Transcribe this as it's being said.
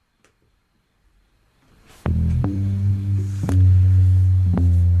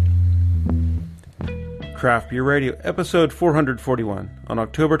Craft Beer Radio, episode 441, on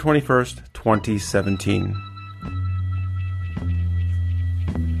October 21st, 2017.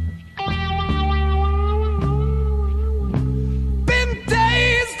 Been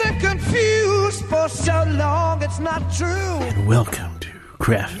dazed and confused for so long, it's not true. And welcome to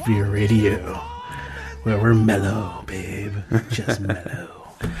Craft Beer Radio, where we're mellow, babe. Just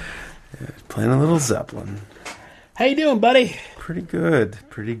mellow. Playing a little Zeppelin. How you doing, buddy? Pretty good,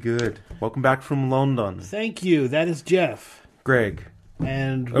 pretty good. Welcome back from London. Thank you. That is Jeff. Greg.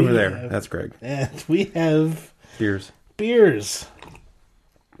 And Over there. That's Greg. And we have Beers. Beers.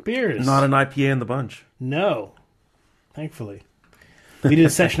 Not an IPA in the bunch. No. Thankfully. We did a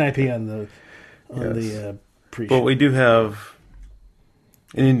session IPA on the pre-show. But we do have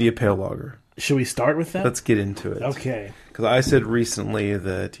an India Pale Lager. Should we start with that? Let's get into it. Okay. Because I said recently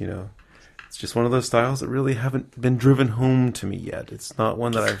that, it's just one of those styles that really haven't been driven home to me yet. It's not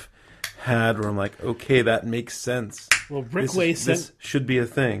one that I've had where I'm like, okay, that makes sense. Well, This should be a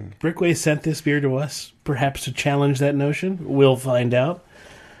thing. Brickway sent this beer to us, perhaps to challenge that notion. We'll find out.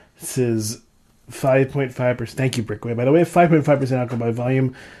 This is 5.5%. Thank you, Brickway. By the way, 5.5% alcohol by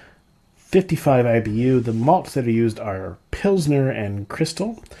volume, 55 IBU. The malts that are used are Pilsner and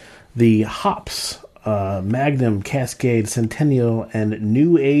Crystal. The hops, Magnum, Cascade, Centennial, and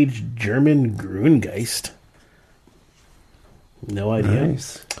New Age German Grüngeist. No idea.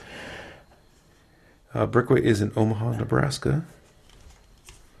 Nice. Brickway is in Omaha, Nebraska.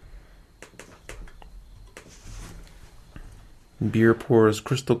 Beer pours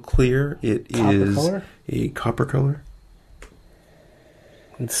crystal clear. It is Color? a copper color.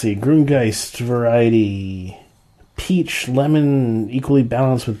 Let's see. Grüngeist variety. Peach, lemon, equally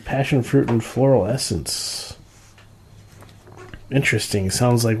balanced with passion fruit and floral essence. Interesting.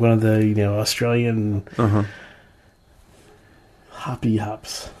 Sounds like one of the, Australian hoppy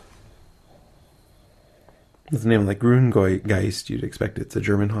hops. With a name like Grüngeist, you'd expect it's a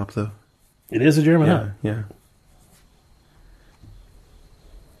German hop, though. It is a German hop. Yeah.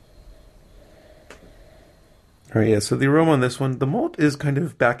 All right, yeah, so the aroma on this one, the malt is kind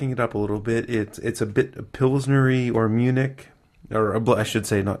of backing it up a little bit. It's a bit Pilsnery or Munich, or I should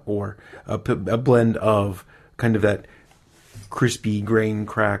say not or, a blend of kind of that crispy grain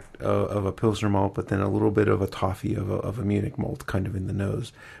crack of a Pilsner malt, but then a little bit of a toffee of a Munich malt kind of in the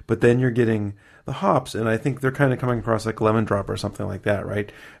nose. But then you're getting the hops, and I think they're kind of coming across like lemon drop or something like that,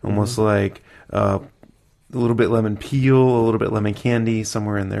 right? Almost like a little bit lemon peel, a little bit lemon candy,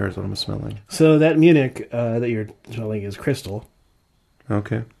 somewhere in there is what I'm smelling. So that Munich that you're smelling is Crystal.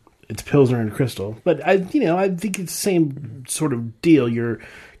 Okay. It's Pilsner and Crystal. But I think it's the same sort of deal. You're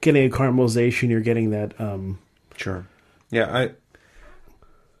getting a caramelization, you're getting that Sure. Yeah,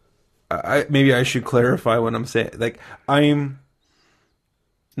 I maybe I should clarify what I'm saying. Like, I'm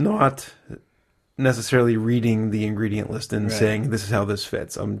not necessarily reading the ingredient list and saying this is how this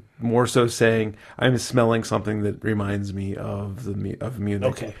fits. I'm more so saying I'm smelling something that reminds me of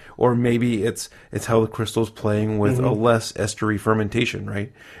Munich. Okay. Or maybe it's how the crystal's playing with a less estery fermentation,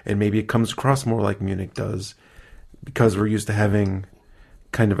 right? And maybe it comes across more like Munich does because we're used to having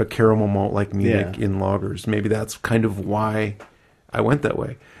kind of a caramel malt like Munich in lagers. Maybe that's kind of why I went that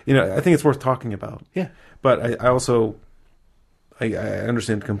way. I think it's worth talking about. Yeah. But I also I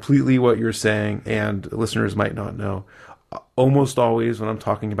understand completely what you're saying, and listeners might not know. Almost always when I'm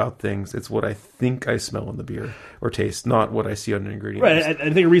talking about things, it's what I think I smell in the beer or taste, not what I see on an ingredient list. Right. I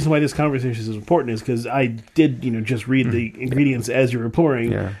think the reason why this conversation is important is because I did, just read the ingredients as you were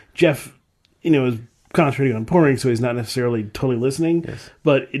pouring. Yeah. Jeff, is concentrating on pouring, so he's not necessarily totally listening. Yes.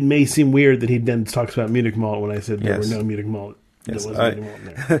 But it may seem weird that he then talks about Munich malt when I said there were no Munich malt. Yes, there wasn't any malt in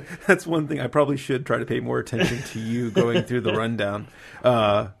there. That's one thing I probably should try to pay more attention to you going through the rundown.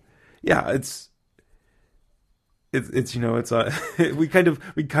 It's we kind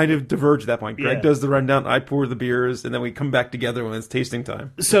of diverge at that point. Greg does the rundown, I pour the beers, and then we come back together when it's tasting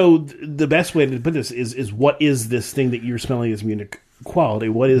time. So the best way to put this is what is this thing that you're smelling as Munich quality?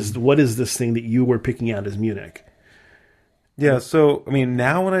 What is this thing that you were picking out as Munich? Yeah, so,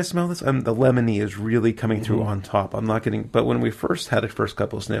 now when I smell this, the lemony is really coming through on top. I'm not getting... But when we first had the first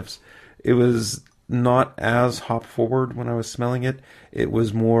couple of sniffs, it was not as hop-forward when I was smelling it. It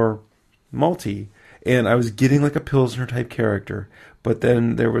was more malty. And I was getting like a Pilsner-type character. But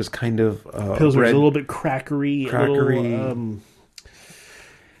then there was kind of... Pilsner's a little bit crackery.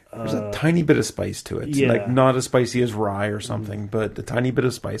 There's a tiny bit of spice to it. Yeah. Like, not as spicy as rye or something, but a tiny bit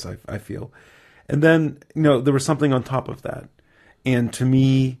of spice, I feel. And then, there was something on top of that. And to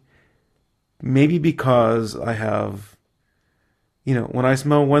me, maybe because I have, when I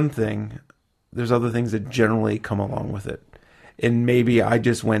smell one thing, there's other things that generally come along with it. And maybe I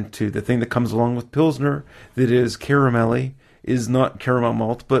just went to the thing that comes along with Pilsner that is caramelly, is not caramel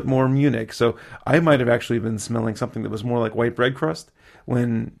malt, but more Munich. So I might have actually been smelling something that was more like white bread crust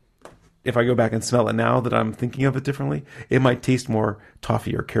when, if I go back and smell it now that I'm thinking of it differently, it might taste more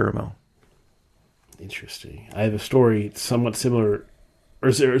toffee or caramel. Interesting. I have a story somewhat similar,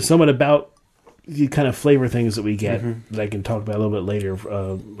 or somewhat about the kind of flavor things that we get that I can talk about a little bit later.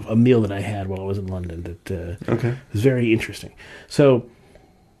 A meal that I had while I was in London that was very interesting. So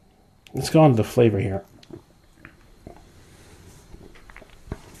let's go on to the flavor here.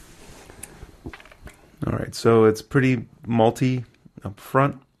 All right, so it's pretty malty up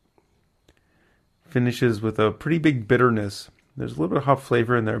front. Finishes with a pretty big bitterness. There's a little bit of hop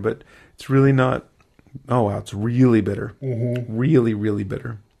flavor in there, but it's really not. Oh wow, it's really bitter. Really, really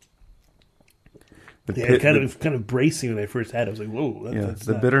bitter. Kind of bracing when I first had it. I was like, whoa.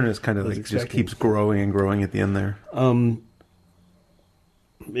 The bitterness kind of like just keeps growing and growing at the end there.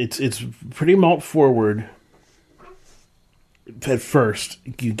 It's pretty malt forward at first.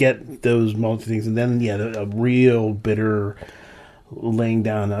 You get those malty things, and then a real bitter laying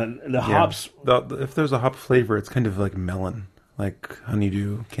down. The hops. If there's a hop flavor, it's kind of like melon, like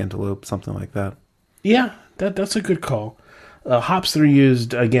honeydew, cantaloupe, something like that. Yeah, that's a good call. Hops that are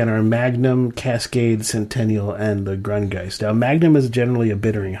used, again, are Magnum, Cascade, Centennial, and the Grüngeist. Now, Magnum is generally a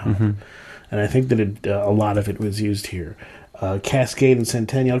bittering hop, and I think that a lot of it was used here. Cascade and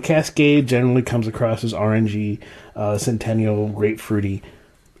Centennial. Cascade generally comes across as orangey, Centennial, grapefruity.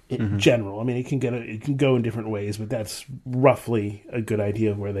 In general, I mean, it can go in different ways, but that's roughly a good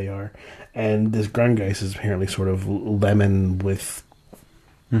idea of where they are. And this Grüngeist is apparently sort of lemon with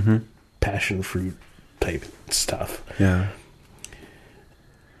passion fruit type stuff. Yeah.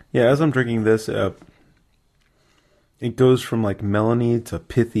 Yeah, as I'm drinking this, it goes from like melony to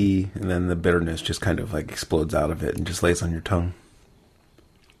pithy, and then the bitterness just kind of like explodes out of it and just lays on your tongue.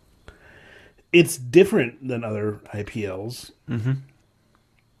 It's different than other IPLs.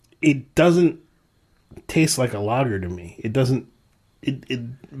 It doesn't taste like a lager to me. It doesn't. It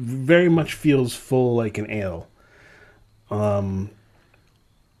very much feels full like an ale.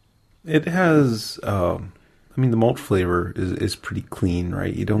 It has. I mean, the malt flavor is pretty clean,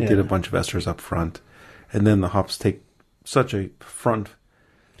 right? You don't get a bunch of esters up front, and then the hops take such a front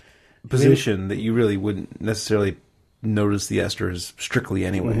position that you really wouldn't necessarily notice the esters strictly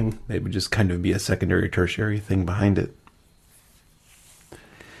anyway. They would just kind of be a secondary, tertiary thing behind it.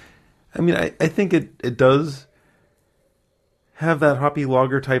 I mean, I think it does have that hoppy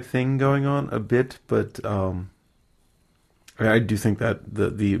lager type thing going on a bit, but I do think that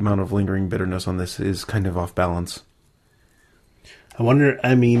the amount of lingering bitterness on this is kind of off balance. I wonder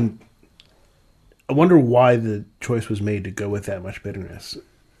why the choice was made to go with that much bitterness.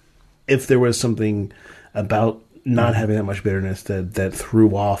 If there was something about not having that much bitterness that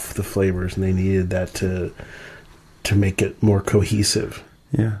threw off the flavors and they needed that to make it more cohesive.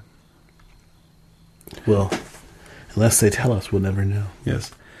 Yeah. Well, unless they tell us, we'll never know.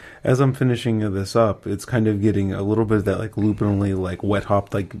 Yes. As I'm finishing this up, it's kind of getting a little bit of that like lupinally, like wet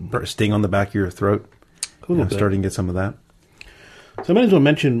hop, like sting on the back of your throat. I'm starting to get some of that. So I might as well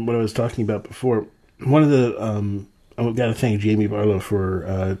mention what I was talking about before. One of the I've got to thank Jamie Barlow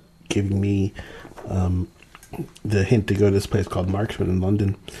for giving me the hint to go to this place called Marksman in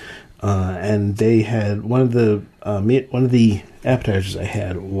London, and they had one of the appetizers I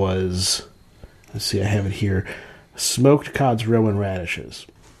had was, let's see, I have it here, smoked cod's roe and radishes.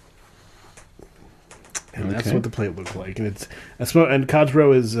 And that's what the plate looked like. And and cod's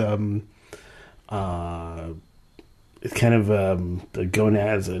roe is it's kind of the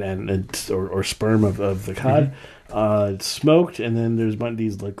gonads or sperm of the cod. It's smoked, and then there's one of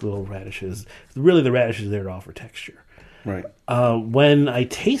these like little radishes. Really, the radish is there to offer texture. Right. When I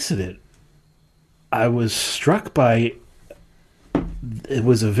tasted it, I was struck by it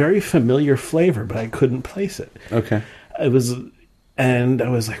was a very familiar flavor, but I couldn't place it. Okay. And I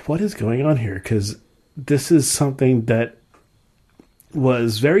was like, what is going on here? Because this is something that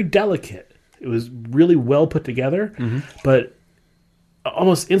was very delicate. It was really well put together, but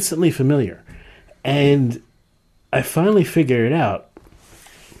almost instantly familiar. And I finally figured it out.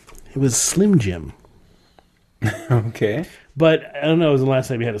 It was Slim Jim. Okay. But I don't know when the last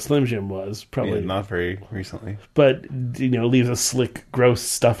time you had a Slim Jim was. Probably not very recently. But, leaves a slick, gross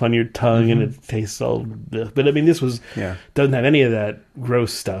stuff on your tongue and it tastes all... But, I mean, this doesn't have any of that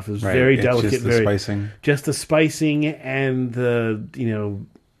gross stuff. It was very delicate. Just the spicing. Just the spicing and the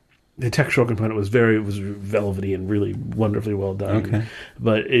textural component was velvety and really wonderfully well done. Okay.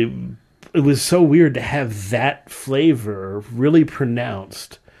 But it was so weird to have that flavor really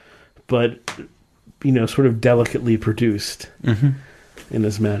pronounced, but sort of delicately produced in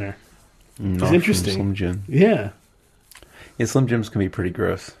this manner. Not It's interesting. from Slim Jim. Yeah. Yeah, Slim Jims can be pretty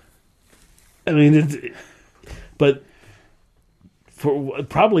gross. I mean, but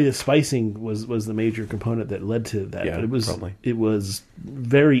probably the spicing was the major component that led to that. Yeah, But probably. it was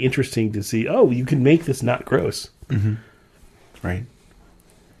very interesting to see, oh, you can make this not gross. Right.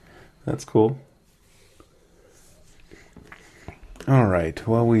 That's cool. All right.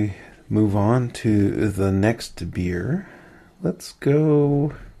 While we move on to the next beer, let's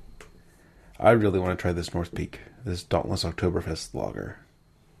go. I really want to try this North Peak, this Dauntless Oktoberfest lager.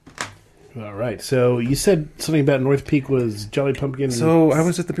 All right. So you said something about North Peak was Jolly Pumpkin. So I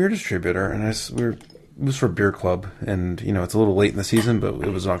was at the beer distributor, and it was for beer club, and it's a little late in the season, but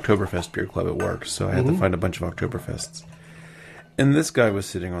it was an Oktoberfest beer club at work, so I had to find a bunch of Oktoberfests. And this guy was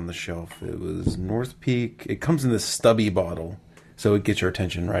sitting on the shelf. It was North Peak. It comes in this stubby bottle, so it gets your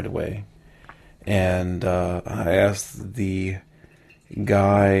attention right away. And I asked the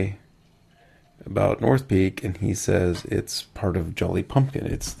guy about North Peak, and he says it's part of Jolly Pumpkin.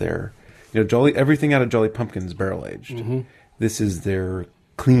 It's their, Jolly. Everything out of Jolly Pumpkin is barrel aged. This is their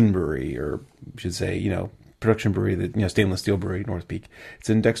clean brewery, or I should say, production brewery, that stainless steel brewery, North Peak. It's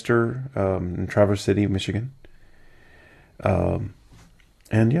in Dexter, in Traverse City, Michigan. And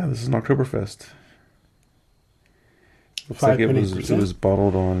yeah, this is an Oktoberfest. Looks like it was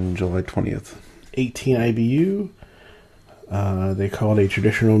bottled on July 20th. 18 IBU. They call it a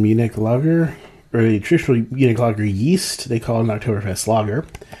traditional Munich lager, or a traditional Munich lager yeast. They call it an Oktoberfest lager.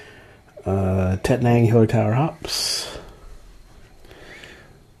 Tettnang Hillertauer hops.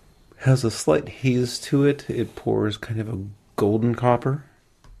 Has a slight haze to it. It pours kind of a golden copper.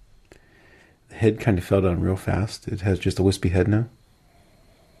 The head kind of fell down real fast. It has just a wispy head now.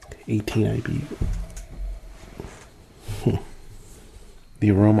 18 IBU.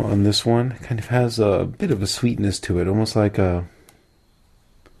 The aroma on this one kind of has a bit of a sweetness to it, almost like a...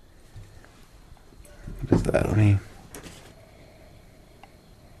 What is that?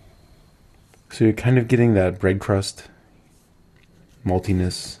 So you're kind of getting that bread crust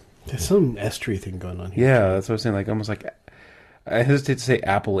maltiness. There's some estery thing going on here. Yeah, that's what I was saying. Like almost like, I hesitate to say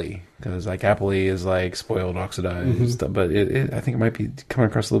appley, because like appley is like spoiled, oxidized stuff, but I think it might be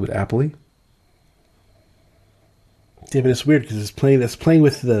coming across a little bit appley. Yeah, but it's weird because it's playing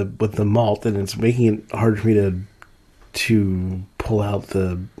with the malt, and it's making it hard for me to pull out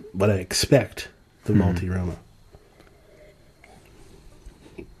what I expect, the malty aroma.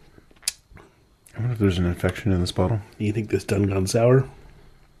 I wonder if there's an infection in this bottle. You think this done gone sour?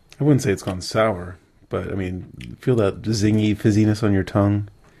 I wouldn't say it's gone sour, but I mean, feel that zingy fizziness on your tongue.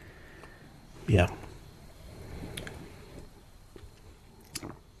 Yeah.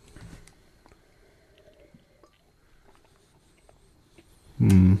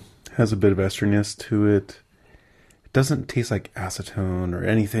 Has a bit of esteriness to it. It doesn't taste like acetone or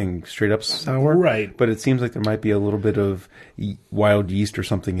anything straight up sour. Right. But it seems like there might be a little bit of wild yeast or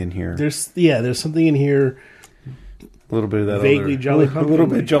something in here. There's something in here. A little bit of that Vaguely Jolly Pumpkin. A little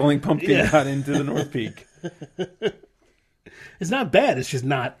bit Jolly Pumpkin got into the North Peak. It's not bad. It's just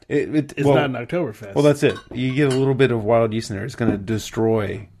not. It's not an Oktoberfest. Well, that's it. You get a little bit of wild yeast in there. It's going to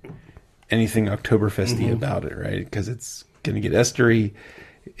destroy anything Oktoberfesty about it, right? Because it's going to get estery,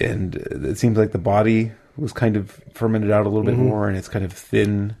 and it seems like the body was kind of fermented out a little bit more, and it's kind of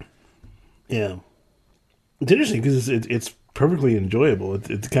thin. Yeah, it's interesting because it's perfectly enjoyable. It's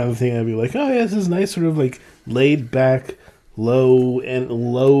the kind of thing I'd be like, oh yeah, this is nice, sort of like laid back,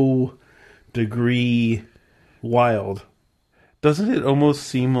 low degree wild. Doesn't it almost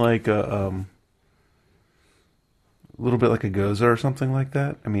seem like a little bit like a Goza or something like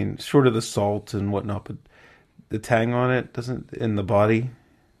that? I mean, short of the salt and whatnot, but the tang on it doesn't in the body.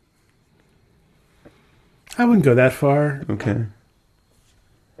 I wouldn't go that far. Okay.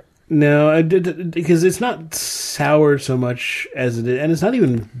 No, I did, because it's not sour so much as it is, and it's not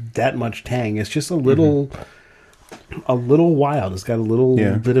even that much tang. It's just a little wild. It's got a little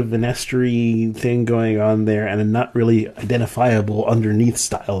bit of an estery thing going on there, and a not really identifiable underneath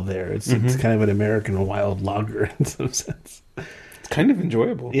style there. It's kind of an American wild lager in some sense. It's kind of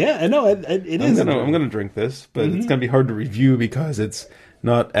enjoyable. Yeah, I know it is. I'm gonna drink this, but it's gonna be hard to review because it's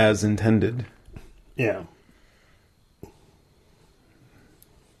not as intended. Yeah.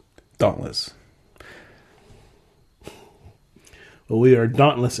 Dauntless. Well, we are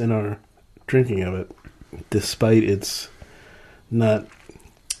dauntless in our drinking of it, despite its not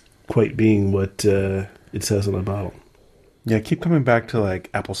quite being what it says on the bottle. Yeah, I keep coming back to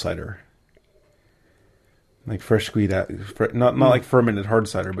like apple cider, like fresh squeezed, not like fermented hard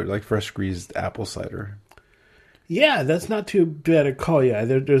cider, but like fresh squeezed apple cider. Yeah, that's not too bad a call. Yeah,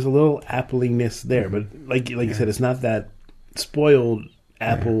 there's a little appliness there, but like you said, it's not that spoiled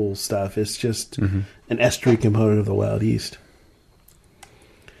apple stuff. It's just an estery component of the wild yeast.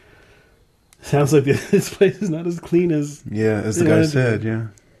 Sounds like this place is not as clean as as the guy said. Yeah.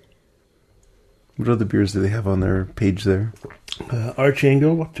 What other beers do they have on their page there?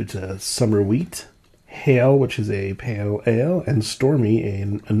 Archangel, which is a summer wheat. Hale, which is a pale ale, and Stormy,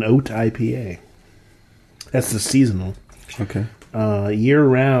 an oat IPA. That's the seasonal. Okay.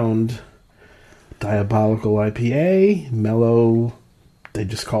 Year-round Diabolical IPA. Mellow, they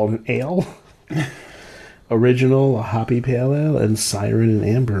just called it ale. Original, a hoppy pale ale, and Siren and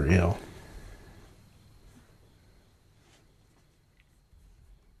Amber ale.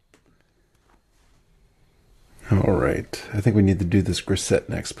 All right. I think we need to do this grisette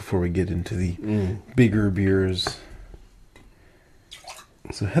next before we get into the bigger beers.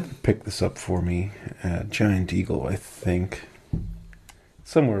 So Heather picked this up for me at Giant Eagle, I think.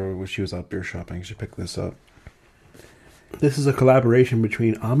 Somewhere where she was out beer shopping, she picked this up. This is a collaboration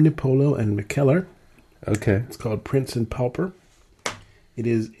between Omnipolo and Mikkeller. Okay. It's called Prince and Pauper. It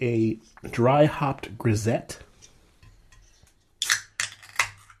is a dry hopped grisette.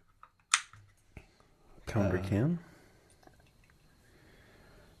 Counter can.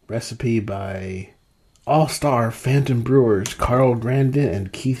 Recipe by All-Star Phantom Brewers Carl Grandin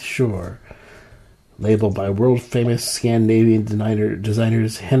and Keith Shore. Labeled by world-famous Scandinavian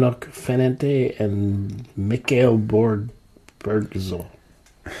designers Henok Fenente and Mikael Bergzel.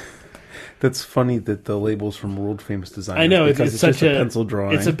 That's funny that the label's from world-famous designers. I know, it's such such a pencil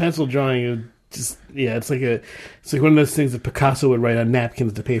drawing. It's a pencil drawing. It's like one of those things that Picasso would write on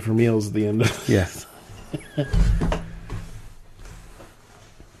napkins to pay for meals at the end of. Yes.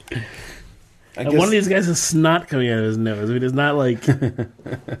 And one of these guys has snot coming out of his nose. I mean, it's not like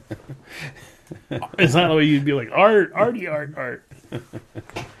it's not like you'd be like art.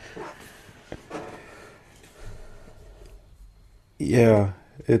 Yeah,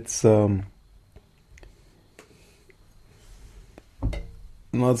 it's I'm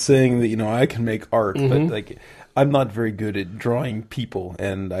not saying that I can make art, but like I'm not very good at drawing people,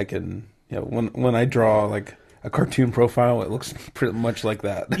 and I can when I draw like a cartoon profile, it looks pretty much like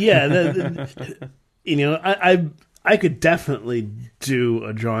that. Yeah, I could definitely do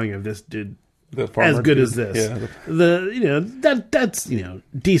a drawing of this dude as good as this. Yeah. That's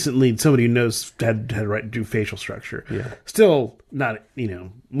decently somebody who knows how to do facial structure. Yeah. Still not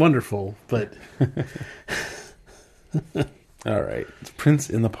wonderful, but all right. It's Prince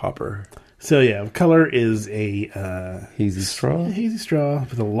in the Pauper. So yeah, color is a hazy straw. Hazy straw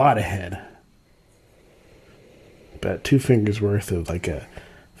with a lot of head. About 2 fingers worth of like a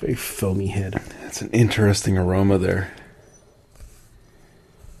very foamy head. That's an interesting aroma there.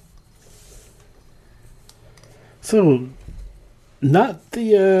 So, not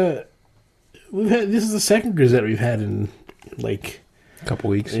the this is the second grisette we've had in like a couple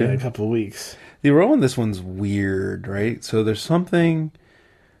weeks. Yeah, a couple of weeks. The aroma on this one's weird, right? So there's something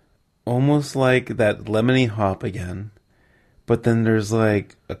almost like that lemony hop again, but then there's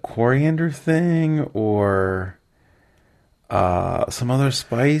like a coriander thing or some other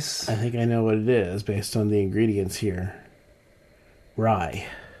spice. I think I know what it is based on the ingredients here. Rye.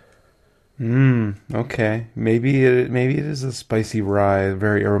 Okay. Maybe it is a spicy rye,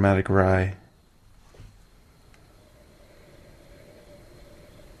 very aromatic rye.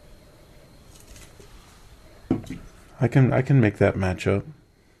 I can make that match up.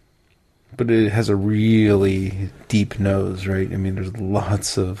 But it has a really deep nose, right? I mean, there's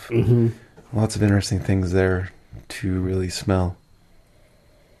lots of interesting things there to really smell.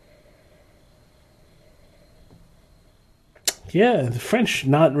 Yeah, the French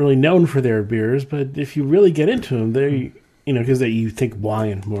not really known for their beers, but if you really get into them, they because you think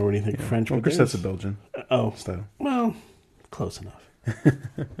wine more when you think French. Well, that's a Belgian style. Well, close enough.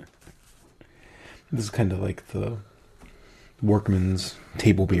 This is kind of like the workman's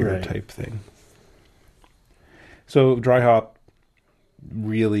table beer type thing. So dry hop,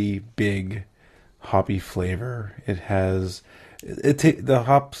 really big hoppy flavor. It has the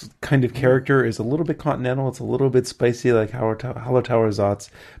hops kind of character is a little bit continental. It's a little bit spicy like Hallertauer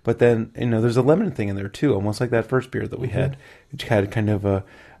Satz, but then there's a lemon thing in there too, almost like that first beer that we had, which had kind of a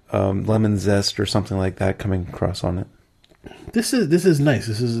lemon zest or something like that coming across on it. This is nice.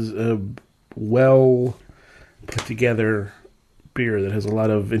 This is a well put together beer that has a lot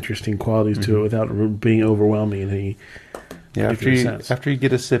of interesting qualities to it without being overwhelming in any sense. After you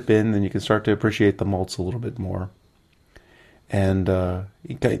get a sip in, then you can start to appreciate the malts a little bit more. And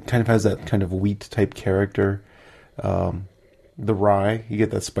it kind of has that kind of wheat type character. the rye. You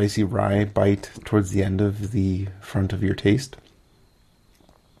get that spicy rye bite towards the end of the front of your taste.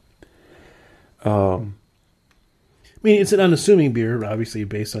 I mean, it's an unassuming beer, obviously,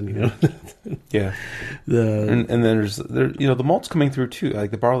 based on, Yeah. And then there's the malt's coming through too.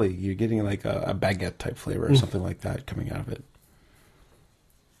 Like the barley, you're getting like a baguette type flavor or something like that coming out of it.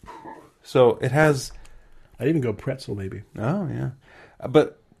 So it has. I'd even go pretzel, maybe. Oh yeah,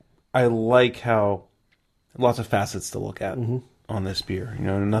 but I like how lots of facets to look at on this beer.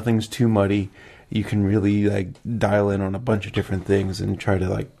 Nothing's too muddy. You can really like dial in on a bunch of different things and try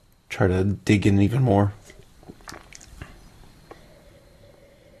to dig in even more.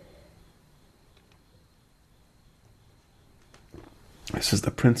 This is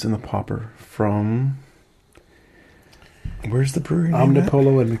the Prince and the Pauper from. Where's the brewery name?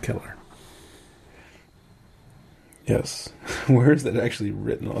 Omnipolo and McKellar. Yes. Where is that actually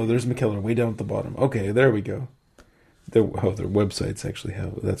written? Oh, there's McKellar way down at the bottom. Okay, there we go. Their websites actually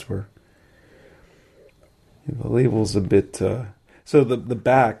have. That's where. The label's a bit. So the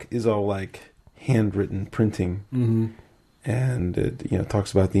back is all like handwritten printing, and it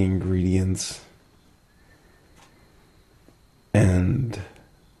talks about the ingredients, and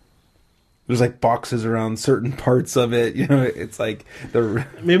there's like boxes around certain parts of it. It's like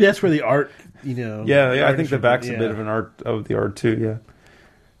maybe that's where the art. Yeah. I think the back's a bit of an art of the art too. Yeah.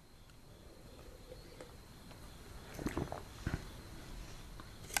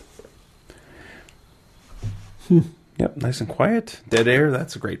 Yep, nice and quiet. Dead air.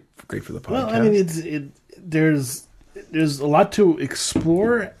 That's great for the podcast. Well, I mean, there's a lot to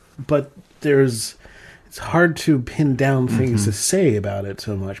explore, but it's hard to pin down things to say about it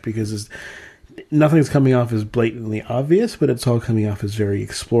so much because nothing's coming off as blatantly obvious, but it's all coming off as very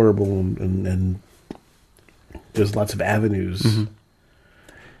explorable and there's lots of avenues.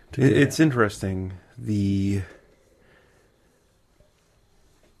 It's interesting.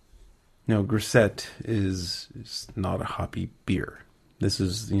 Grisette is not a hoppy beer. This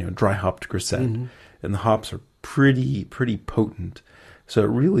is, dry hopped Grisette. And the hops are pretty potent. So it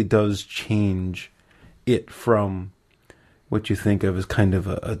really does change it from what you think of as kind of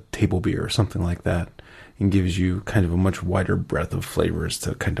a table beer or something like that, and gives you kind of a much wider breadth of flavors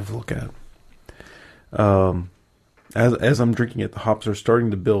to kind of look at. As I'm drinking it, the hops are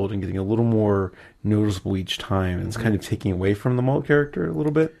starting to build and getting a little more noticeable each time. And it's kind of taking away from the malt character a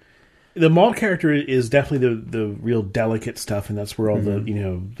little bit. The malt character is definitely the real delicate stuff, and that's where all the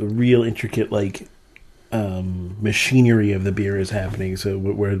the real intricate machinery of the beer is happening. So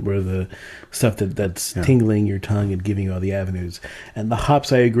where the stuff that's tingling your tongue and giving you all the avenues, and the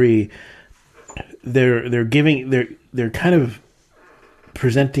hops, I agree, they're kind of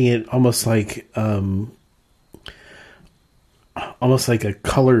presenting it almost like a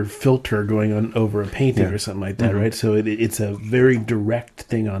color filter going on over a painting or something like that, right? So it's a very direct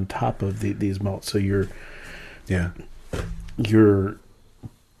thing on top of these malts. So you're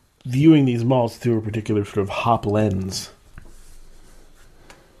viewing these malts through a particular sort of hop lens.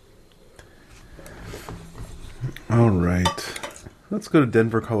 All right. Let's go to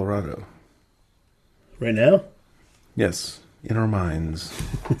Denver, Colorado. Right now? Yes, in our minds.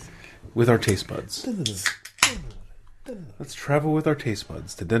 With our taste buds. Let's travel with our taste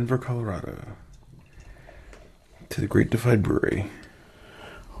buds to Denver, Colorado. To the Great Divide Brewery.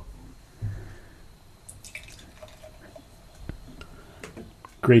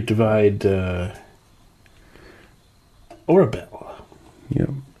 Great Divide Orabelle. Yep.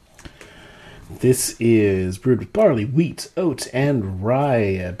 This is brewed with barley, wheat, oats, and rye.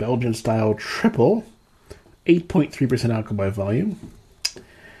 A Belgian-style triple. 8.3% alcohol by volume.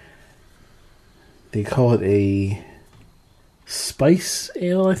 They call it a spice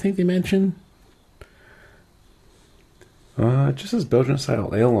ale, I think they mentioned. It just says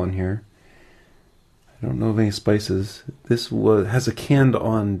Belgian-style ale on here. I don't know of any spices. This has a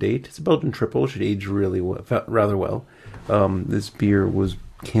canned-on date. It's a Belgian triple. It should age rather well. This beer was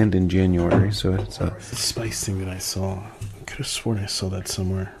canned in January, so it's the spice thing that I saw. I could have sworn I saw that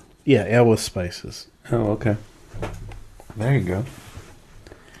somewhere. Yeah, ale with spices. Oh, okay. There you go.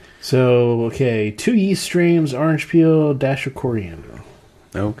 So, 2 yeast strains, orange peel, dash of coriander.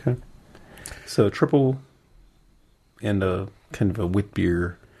 Okay. So, triple and a kind of a wit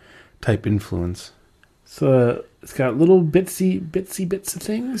beer type influence. So, it's got little bitsy bits of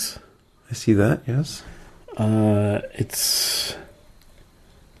things. I see that, yes.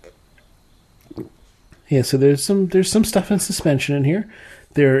 So there's some stuff in suspension in here.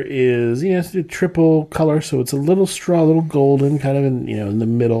 There is, it's a triple color, so it's a little straw, a little golden, kind of in the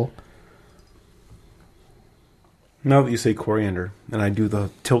middle. Now that you say coriander, and I do the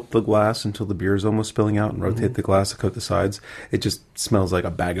tilt the glass until the beer is almost spilling out and rotate the glass to coat the sides, it just smells like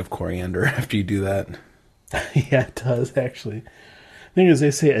a bag of coriander after you do that. Yeah, it does, actually. The thing is,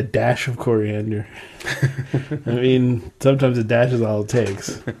 they say a dash of coriander. I mean, sometimes a dash is all it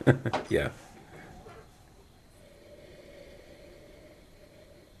takes. Yeah.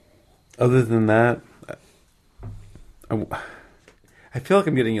 Other than that, I feel like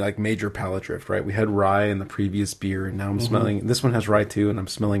I'm getting like major palate drift, right? We had rye in the previous beer, and now I'm smelling... This one has rye too, and I'm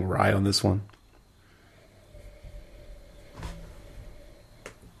smelling rye on this one.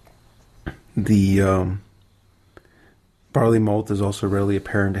 The barley malt is also readily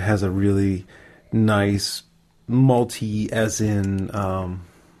apparent. It has a really nice malty, as in...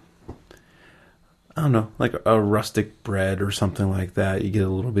 I don't know, like a rustic bread or something like that. You get a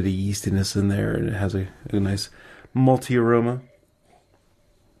little bit of yeastiness in there, and it has a nice malty aroma.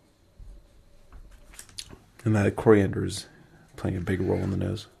 And that coriander is playing a big role in the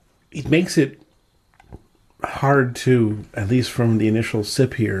nose. It makes it hard to, at least from the initial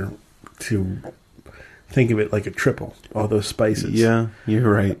sip here, to think of it like a triple. All those spices. Yeah,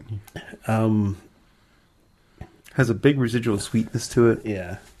 you're right. Has a big residual sweetness to it.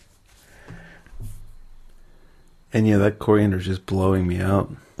 Yeah. And yeah, that coriander is just blowing me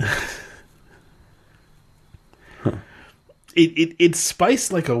out. It's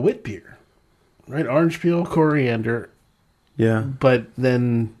spiced like a wit beer, right? Orange peel, coriander, Yeah. but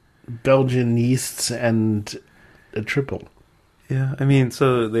then Belgian yeasts and a triple. Yeah, I mean,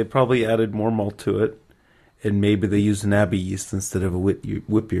 so they probably added more malt to it, and maybe they used an Abbey yeast instead of a wit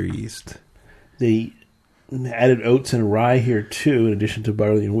beer yeast. They added oats and rye here too, in addition to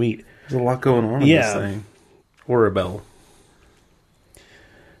barley and wheat. There's a lot going on in this thing. Or a bell.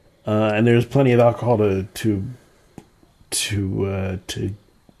 And there's plenty of alcohol to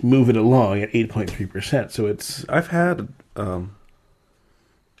move it along at 8.3%. So it's... I've had a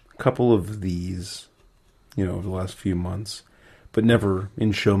couple of these, over the last few months, but never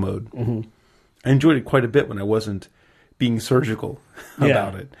in show mode. Mm-hmm. I enjoyed it quite a bit when I wasn't being surgical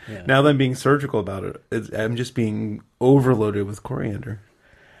about it. Yeah. Now that I'm being surgical about it, I'm just being overloaded with coriander.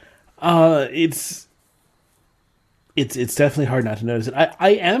 It's definitely hard not to notice it.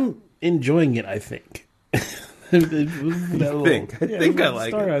 I am enjoying it, I think. I think I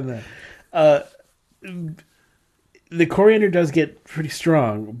like it. On that. The coriander does get pretty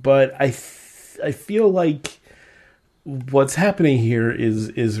strong, but I feel like what's happening here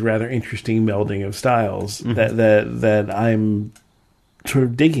is rather interesting melding of styles that I'm sort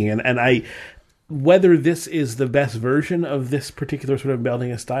of digging, and I. Whether this is the best version of this particular sort of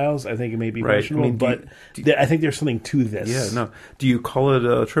melding of styles, I think it may be questionable, but I think there's something to this. Yeah, no. Do you call it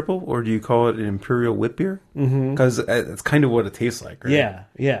a triple, or do you call it an imperial wit beer? Because it's kind of what it tastes like, right? Yeah,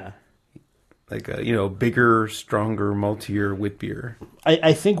 yeah. Like a, bigger, stronger, maltier wit beer.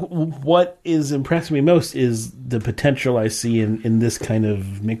 I think what is impressing me most is the potential I see in this kind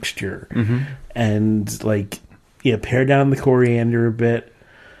of mixture. And, pare down the coriander a bit.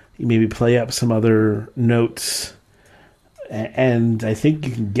 Maybe play up some other notes, and I think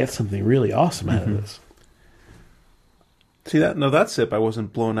you can get something really awesome out of this. See that sip, I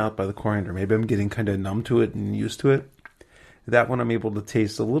wasn't blown out by the coriander. Maybe I'm getting kind of numb to it and used to it. That one, I'm able to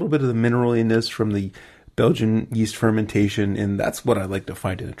taste a little bit of the mineraliness from the Belgian yeast fermentation, and that's what I like to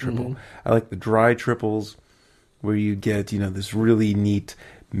find in a triple. I like the dry triples where you get this really neat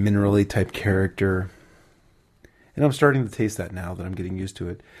minerally type character. And I'm starting to taste that now that I'm getting used to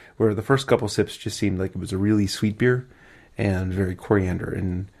it. Where the first couple sips just seemed like it was a really sweet beer and very coriander.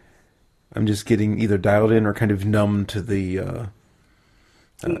 And I'm just getting either dialed in or kind of numb to the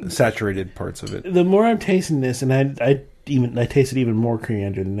saturated parts of it. The more I'm tasting this, and I tasted even more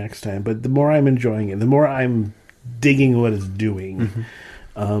coriander the next time, but the more I'm enjoying it, the more I'm digging what it's doing.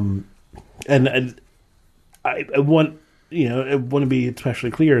 And I want to be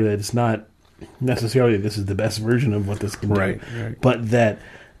especially clear that it's not necessarily this is the best version of what this can do, right. But that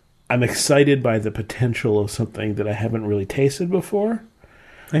I'm excited by the potential of something that I haven't really tasted before.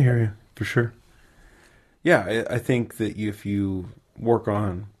 I hear you, for sure. Yeah, I think that if you work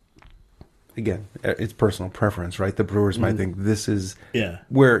on, again, it's personal preference, right? The brewers might think this is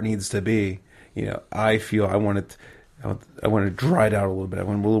where it needs to be. I feel I want to dry it out a little bit. I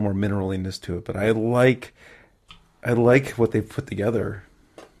want a little more mineraliness to it, but I like what they've put together.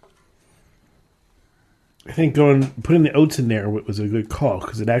 I think putting the oats in there was a good call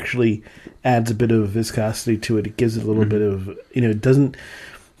because it actually adds a bit of viscosity to it. It gives it a little bit of, it doesn't.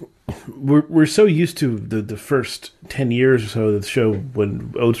 We're so used to the first 10 years or so of the show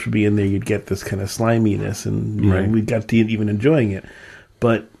when oats would be in there, you'd get this kind of sliminess, and we got to even enjoying it.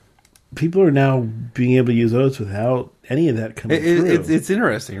 But people are now being able to use oats without any of that coming through. It's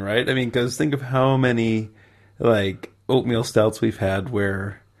interesting, right? I mean, because think of how many like oatmeal stouts we've had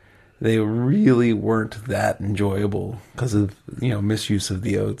where they really weren't that enjoyable because of misuse of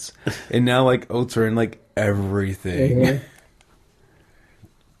the oats, and now like oats are in like everything. Mm-hmm.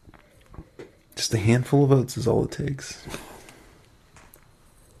 Just a handful of oats is all it takes.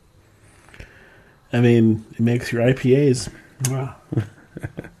 I mean, it makes your IPAs. Wow.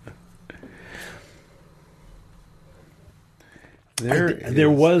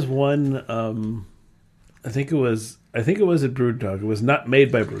 There was one. I think it was at BrewDog. It was not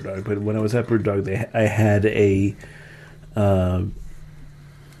made by BrewDog, but when I was at BrewDog, I had a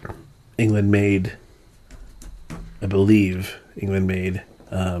England-made, I believe, England-made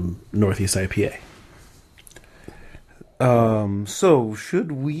Northeast IPA. So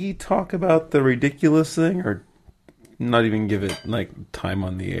should we talk about the ridiculous thing, or not even give it like time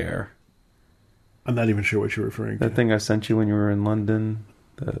on the air? I'm not even sure what you're referring to. That thing I sent you when you were in London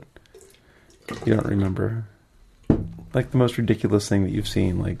that you don't remember. Like the most ridiculous thing that you've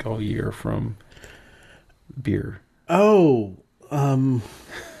seen like all year from beer. Oh, I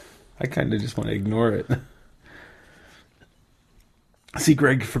kind of just want to ignore it. See,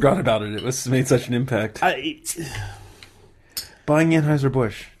 Greg forgot about it. It was made such an impact. Buying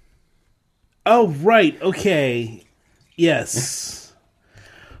Anheuser-Busch. Oh, right. Okay. Yes.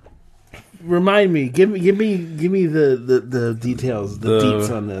 Remind me. Give me the details, the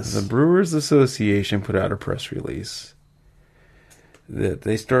deets on this. The Brewers Association put out a press release that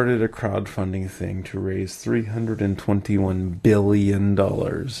they started a crowdfunding thing to raise $321 billion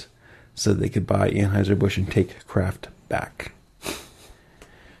so they could buy Anheuser-Busch and take craft back.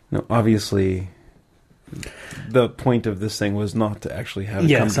 Now, obviously, the point of this thing was not to actually have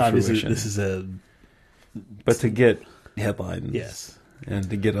it come to fruition. This is but to get headlines. Yes. And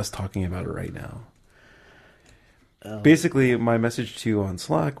to get us talking about it right now. Basically, my message to you on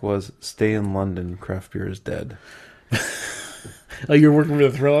Slack was, stay in London, craft beer is dead. Oh, you're working for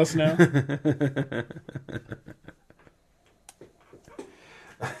the Thrillist now?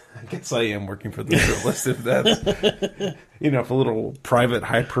 I guess I am working for the Thrillist, if that's, if a little private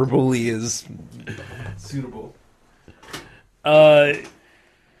hyperbole is suitable.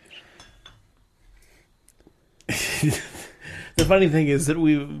 The funny thing is that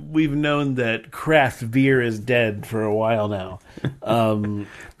we've known that craft beer is dead for a while now.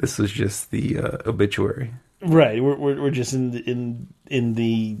 This is just the obituary, right? We're just in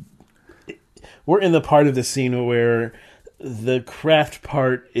the part of the scene where the craft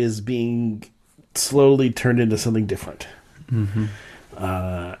part is being slowly turned into something different,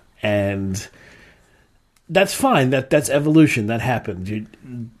 and that's fine. That's evolution. That happened.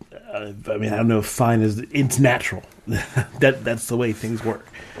 I mean, I don't know if fine is... It's natural. That's the way things work.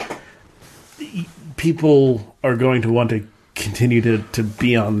 People are going to want to continue to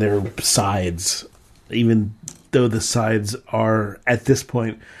be on their sides, even though the sides are, at this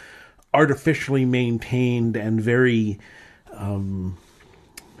point, artificially maintained and very,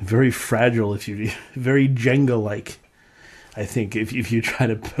 very fragile, very Jenga-like, I think, if you try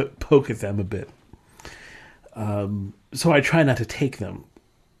to poke at them a bit. So I try not to take them.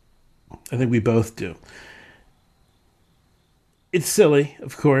 I think we both do. It's silly,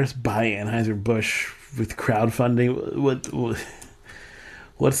 of course, buy Anheuser-Busch with crowdfunding.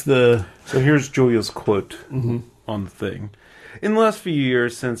 What's the... So here's Julia's quote on the thing. In the last few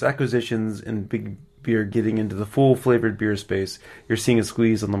years, since acquisitions and big beer getting into the full-flavored beer space, you're seeing a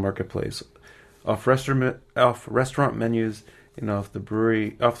squeeze on the marketplace. Off restaurant menus and off the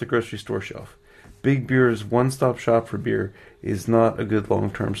grocery store shelf. Big Beer's one-stop shop for beer is not a good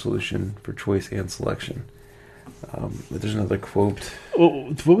long-term solution for choice and selection. There's another quote.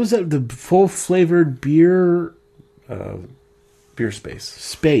 What was that? The full-flavored beer... beer space.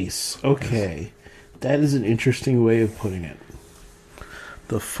 Space. Okay. That is an interesting way of putting it.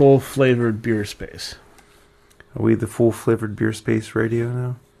 The full-flavored beer space. Are we the full-flavored beer space radio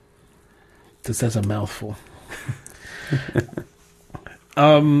now? That's a mouthful.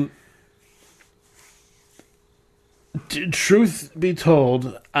 Truth be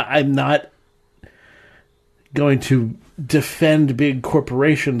told, I'm not going to defend big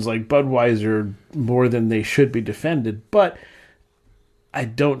corporations like Budweiser more than they should be defended, but I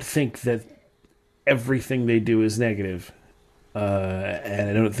don't think that everything they do is negative, and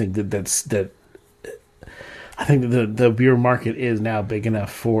I don't think that. I think that the beer market is now big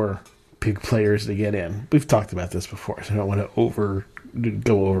enough for big players to get in. We've talked about this before, so I don't want to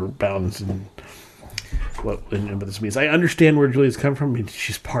go over bounds and what this means. I understand where Julia's come from. I mean,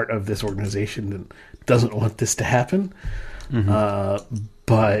 she's part of this organization that doesn't want this to happen.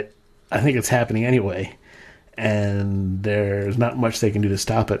 But I think it's happening anyway, and there's not much they can do to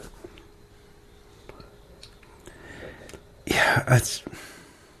stop it. Yeah, that's...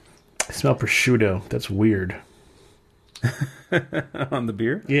 I smell prosciutto. That's weird. On the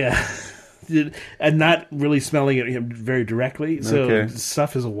beer? Yeah. And not really smelling it very directly, so Okay.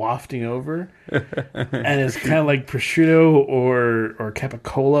 stuff is wafting over, and it's kind of like prosciutto or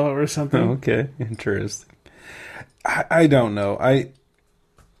capicola or something. Okay, interesting. I don't know. I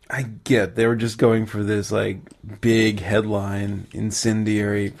get they were just going for this like big headline,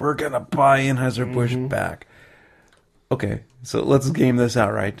 incendiary. We're gonna buy Anheuser-Busch back. Okay, so let's game this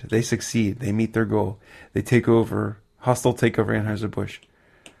out, right? They succeed. They meet their goal. They take over. Hostile take over Anheuser-Busch.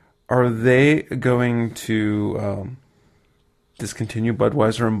 Are they going to discontinue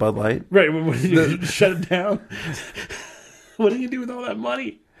Budweiser and Bud Light? Right? What do you shut it down? What do you do with all that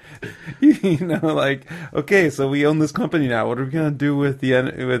money? You know, like, okay, so we own this company now. What are we gonna do with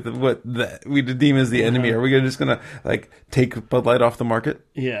what we deem as the enemy? Are we just gonna like take Bud Light off the market?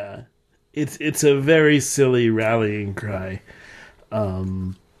 Yeah, it's a very silly rallying cry,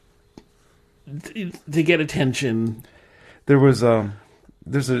 to get attention. There was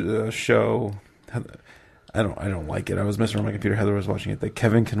there's a show. I don't like it. I was messing around my computer. Heather was watching it. The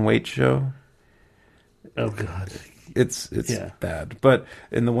Kevin Can Wait show. Oh God, It's bad. But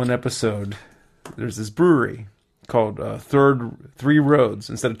in the one episode, there's this brewery called Three Roads.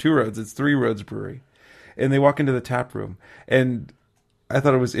 Instead of Two Roads, it's Three Roads Brewery. And they walk into the tap room, and I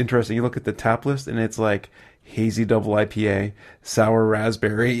thought it was interesting. You look at the tap list, and it's like hazy double IPA, sour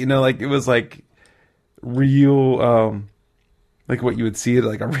raspberry. You know, like it was like real, like what you would see at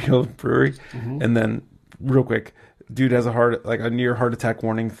like a real brewery. And then, real quick, dude has a near heart attack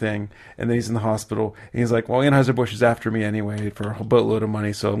warning thing, and then he's in the hospital, and he's like, well, Anheuser-Busch is after me anyway for a boatload of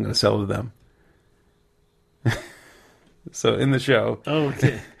money, so I'm going to sell to them. So in the show. Oh,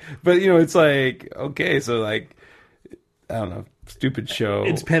 okay. But, you know, it's like, okay, so like, I don't know, stupid show.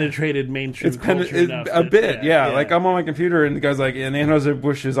 It's penetrated mainstream culture enough. A bit, yeah. Like, I'm on my computer, and the guy's like, and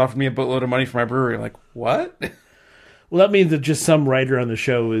Anheuser-Busch has offered me a boatload of money for my brewery. I'm like, what? Well, that means that just some writer on the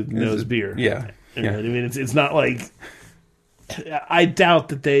show knows beer. Yeah. You know what I mean, it's not like, I doubt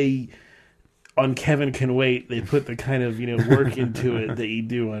that they, on Kevin Can Wait, they put the kind of, you know, work into it that you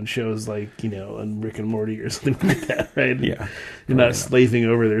do on shows like, you know, on Rick and Morty or something like that, right? Yeah. You're not slaving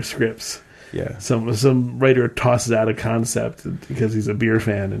over their scripts. Yeah. Some writer tosses out a concept because he's a beer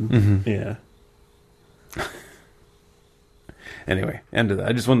fan, and yeah. Anyway, end of that.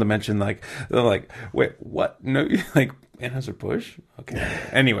 I just wanted to mention, like, they're like, wait, what? No, like, Anheuser-Busch? Okay.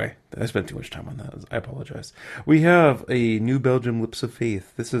 Anyway, I spent too much time on that. I apologize. We have a New Belgium Lips of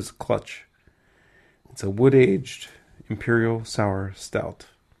Faith. This is Clutch. It's a wood-aged Imperial Sour Stout.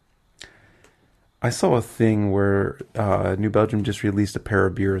 I saw a thing where New Belgium just released a pair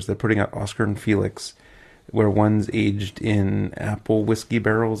of beers. They're putting out Oscar and Felix, where one's aged in apple whiskey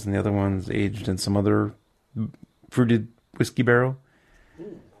barrels and the other one's aged in some other fruited whiskey barrel.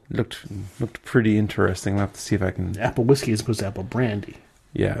 Looked pretty interesting. I'll have to see if I can... Apple whiskey as opposed to apple brandy.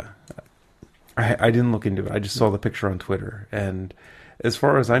 Yeah. I didn't look into it. I just saw the picture on Twitter. And as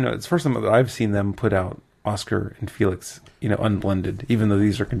far as I know, it's the first time that I've seen them put out Oscar and Felix, you know, unblended, even though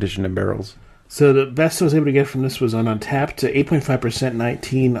these are conditioned in barrels. So the best I was able to get from this was on Untapped to 8.5%,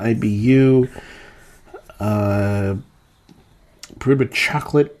 19 IBU. Brewed with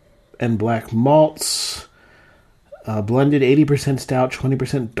chocolate and black malts. Blended 80% stout,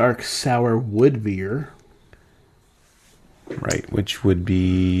 20% dark sour wood beer. Right, which would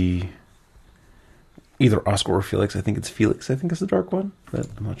be either Oscar or Felix. I think it's Felix. I think it's the dark one, but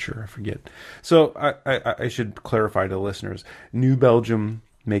I'm not sure. I forget. So I should clarify to listeners. New Belgium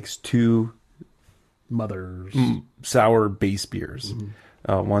makes two Mothers. sour base beers.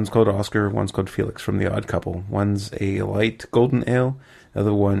 One's called Oscar, one's called Felix from The Odd Couple. One's a light golden ale. The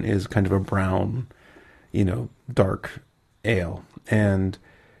other one is kind of a brown, you know, dark ale. And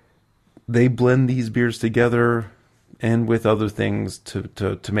they blend these beers together and with other things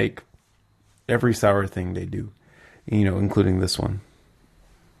to make every sour thing they do, you know, including this one.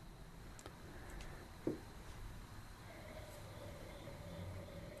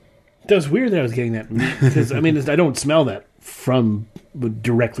 That was weird that I was getting that because I mean I don't smell that from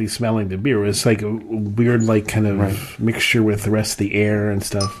directly smelling the beer. It's like a weird like kind of mixture with the rest of the air and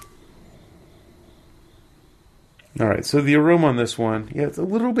stuff. All right, so the aroma on this one, yeah, it's a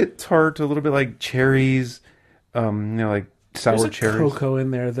little bit tart, a little bit like cherries, you know, like sour There's a cherries. cocoa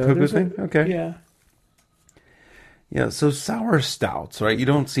in there though. Cocoa thing? Okay. Yeah. Yeah, so sour stouts, right? You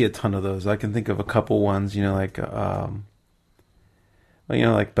don't see a ton of those. I can think of a couple ones, you know, like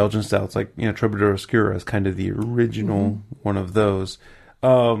Belgian stouts, like, you know, Troubadour Oscura is kind of the original one of those.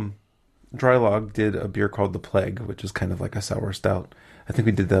 Dry Log did a beer called The Plague, which is kind of like a sour stout. I think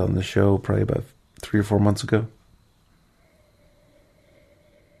we did that on the show probably about 3 or 4 months ago.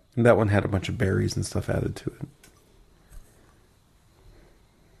 And that one had a bunch of berries and stuff added to it.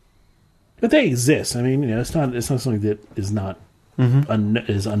 But they exist. I mean, it's not something that is not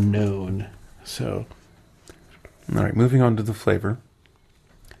is unknown. So, all right, moving on to the flavor.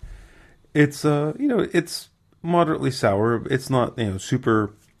 It's it's moderately sour. It's not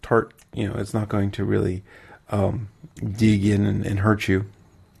super tart. It's not going to really dig in and hurt you.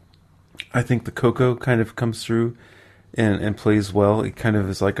 I think the cocoa kind of comes through and plays well. It kind of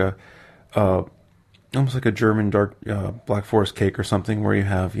is like almost like a German dark Black Forest cake or something, where you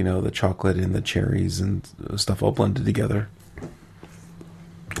have the chocolate and the cherries and stuff all blended together.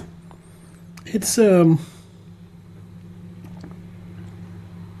 It's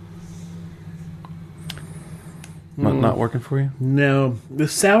not working for you? No, the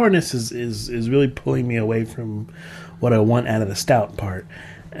sourness is really pulling me away from what I want out of the stout part,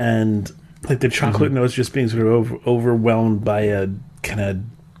 and like the chocolate notes just being sort of overwhelmed by a kind of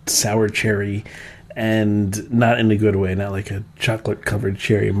sour cherry, and not in a good way, not like a chocolate covered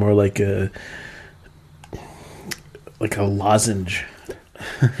cherry, more like a lozenge.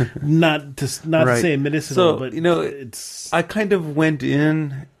 not to say medicinal, so, but it's. I kind of went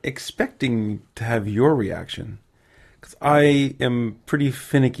in expecting to have your reaction, because I am pretty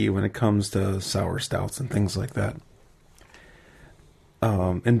finicky when it comes to sour stouts and things like that.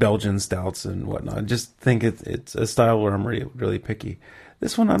 And Belgian stouts and whatnot. I just think it's a style where I'm really, really picky.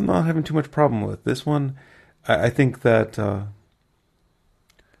 This one I'm not having too much problem with. This one, I think that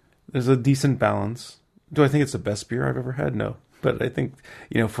there's a decent balance. Do I think it's the best beer I've ever had? No. But I think,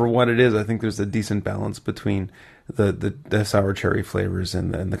 for what it is, I think there's a decent balance between the sour cherry flavors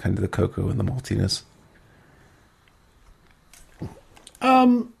and the kind of the cocoa and the maltiness.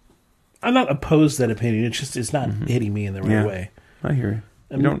 I'm not opposed to that opinion. It's not hitting me in the right way. I hear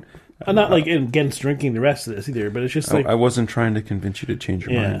you. I'm not against drinking the rest of this either, but it's just I wasn't trying to convince you to change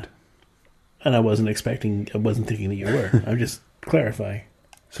your mind. And I wasn't thinking that you were. I'm just clarifying.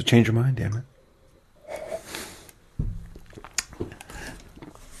 So change your mind, damn it.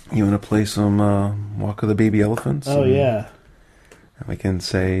 You want to play some Walk of the Baby Elephants? Oh, yeah. And we can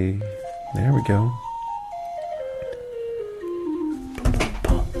say, there we go.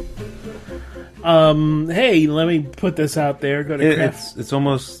 Hey, let me put this out there. Go to it's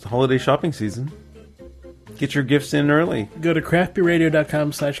almost holiday shopping season. Get your gifts in early. Go to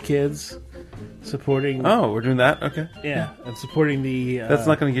craftbeerradio.com/kids. Supporting. Oh, we're doing that? Okay. Yeah, and supporting the. That's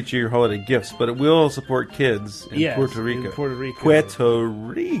not going to get you your holiday gifts, but it will support kids in Puerto Rico. In Puerto Rico. Puerto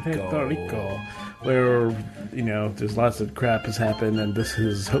Rico. Puerto Rico. Where, there's lots of crap has happened, and this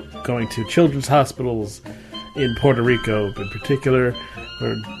is going to children's hospitals in Puerto Rico in particular.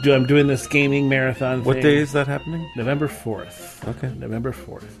 I'm doing this gaming marathon What thing. day is that happening? November 4th. Okay. November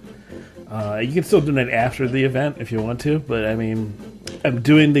 4th. You can still donate after the event if you want to, but I mean, I'm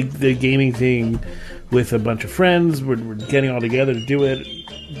doing the gaming thing with a bunch of friends. We're getting all together to do it,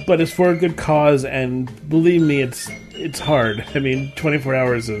 but it's for a good cause, and believe me, it's hard. I mean, 24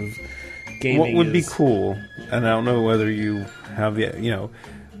 hours of gaming. What would be cool, and I don't know whether you have the,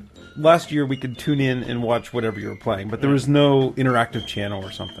 last year we could tune in and watch whatever you were playing, but there was no interactive channel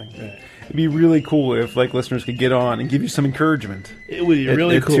or something. Right. It'd be really cool if listeners could get on and give you some encouragement. It would be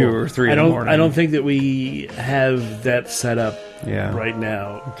really cool. 2 or 3 in the morning. I don't think that we have that set up right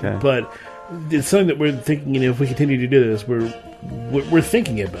now. Okay. But it's something that we're thinking. If we continue to do this, we're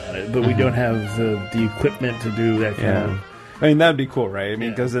thinking about it, but we don't have the equipment to do that kind of. I mean, that'd be cool, right? I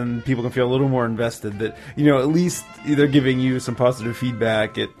mean, because then people can feel a little more invested that, at least they're giving you some positive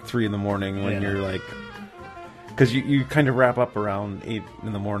feedback at 3 in the morning when you're like, because you kind of wrap up around 8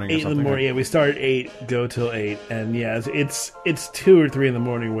 in the morning or 8 something. in the morning, yeah. We start at 8, go till 8. And yeah, it's 2 or 3 in the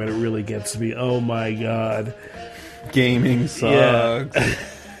morning when it really gets to be, oh my God. Gaming sucks. Yeah.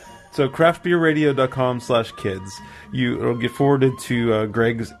 So craftbeerradio.com/kids. It'll get forwarded to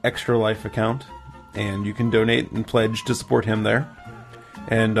Greg's Extra Life account, and you can donate and pledge to support him there.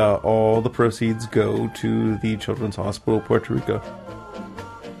 And all the proceeds go to the Children's Hospital of Puerto Rico.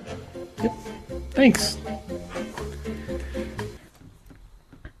 Yep. Thanks.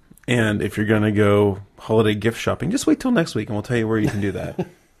 And if you're going to go holiday gift shopping, just wait till next week and we'll tell you where you can do that.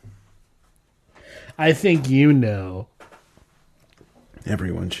 I think you know.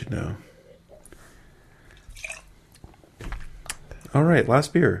 Everyone should know. All right,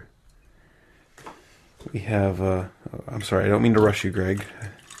 last beer. We have, I'm sorry, I don't mean to rush you, Greg.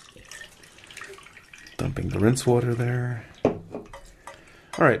 Dumping the rinse water there. All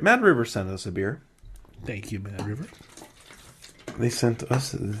right, Mad River sent us a beer. Thank you, Mad River. They sent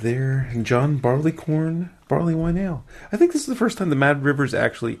us their John Barleycorn Barley Wine Ale. I think this is the first time the Mad Rivers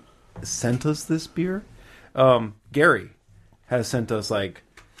actually sent us this beer. Gary has sent us like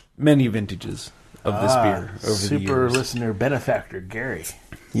many vintages of this beer over the years. Super listener benefactor Gary.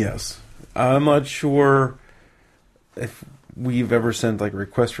 Yes. I'm not sure if we've ever sent like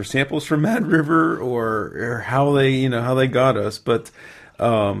requests for samples from Mad River or how they got us, but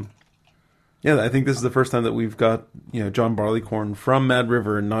yeah, I think this is the first time that we've got, John Barleycorn from Mad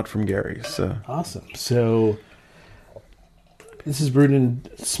River and not from Gary. So awesome. So this is brewed in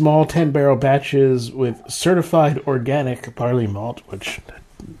small 10-barrel batches with certified organic barley malt, which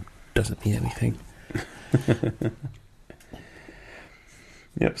doesn't mean anything.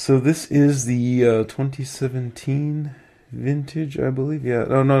 Yep. So this is the 2017 vintage, I believe. Yeah.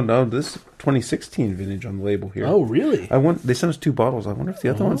 Oh no, this is 2016 vintage on the label here. Oh, really? They sent us 2 bottles. I wonder if the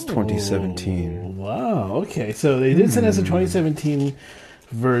other one's 2017. Wow. Okay. So they did send us a 2017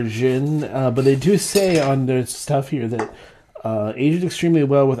 version, but they do say on their stuff here that aged extremely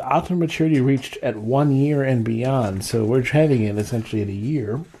well with optimal maturity reached at 1 year and beyond. So we're having it essentially at a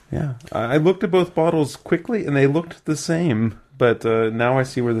year. Yeah. I looked at both bottles quickly, and they looked the same. But now I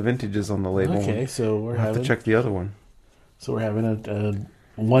see where the vintage is on the label. Okay, so we'll have to check the other one. So we're having a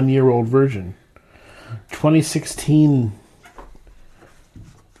 1-year-old version. 2016.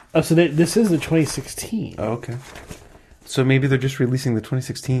 Oh, so this is the 2016. Oh, okay. So maybe they're just releasing the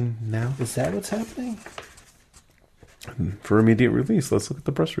 2016 now? Is that what's happening? For immediate release, let's look at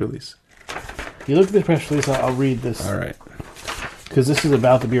the press release. You look at the press release, I'll read this. All right. Because this is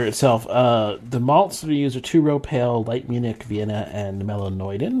about the beer itself. The malts that are used are 2 Row Pale, Light Munich, Vienna, and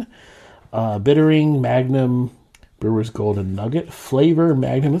Melanoiden. Bittering, Magnum, Brewer's Golden Nugget. Flavor,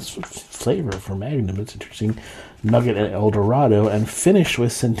 Magnum. It's flavor for Magnum. It's interesting. Nugget and Eldorado. And finish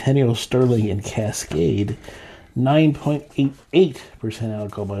with Centennial Sterling and Cascade. 9.88%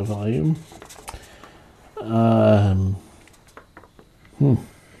 alcohol by volume.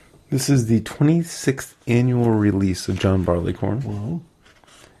 This is the 26th annual release of John Barleycorn. Well,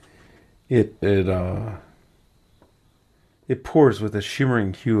 It pours with a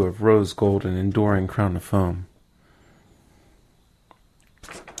shimmering hue of rose gold and enduring crown of foam.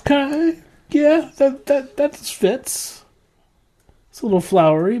 okay. Yeah, that fits. It's a little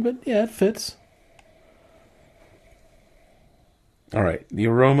flowery, but yeah, it fits. All right, the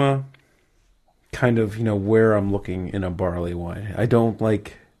aroma, kind of, where I'm looking in a barley wine. I don't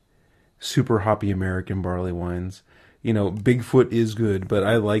like super hoppy American barley wines. Bigfoot is good, but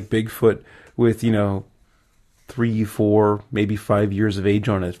I like Bigfoot with, 3, 4, maybe 5 years of age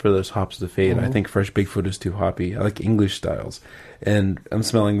on it for those hops to fade. I think fresh Bigfoot is too hoppy. I like English styles. And I'm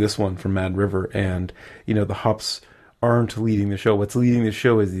smelling this one from Mad River, and, the hops aren't leading the show. What's leading the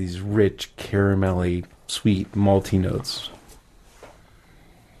show is these rich, caramelly, sweet, malty notes.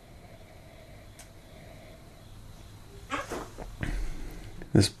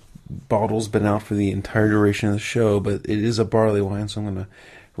 This bottle's been out for the entire duration of the show, but it is a barley wine, so I'm going to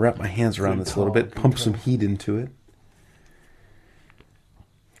wrap my hands around this a little bit, pump some heat into it.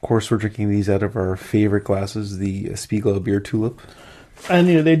 Of course, we're drinking these out of our favorite glasses, the Spiegel Beer Tulip. And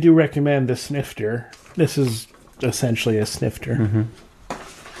they do recommend the snifter. This is essentially a snifter. Mm-hmm.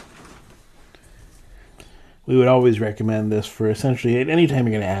 We would always recommend this for essentially anytime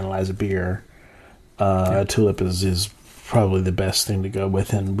you're going to analyze a beer. A tulip is probably the best thing to go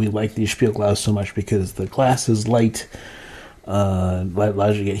with, and we like these Spielglas so much because the glass is light,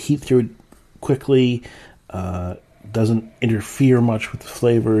 allows you to get heat through it quickly, doesn't interfere much with the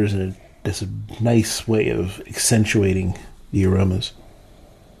flavors, and it's a nice way of accentuating the aromas.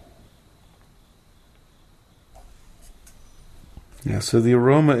 Yeah, so the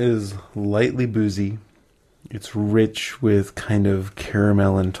aroma is lightly boozy. It's rich with kind of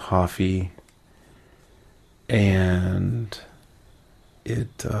caramel and toffee. And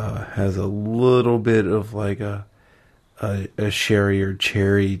it has a little bit of like a sherry or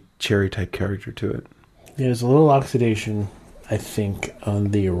cherry type character to it. Yeah, there's a little oxidation, I think,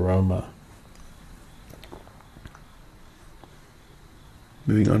 on the aroma.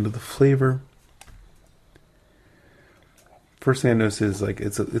 Moving on to the flavor. First thing I notice is like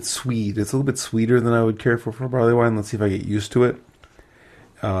it's sweet. It's a little bit sweeter than I would care for barley wine. Let's see if I get used to it.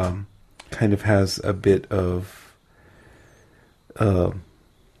 Kind of has a bit of, how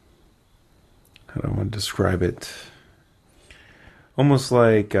do I want to describe it? Almost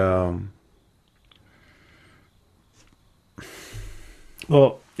like, well,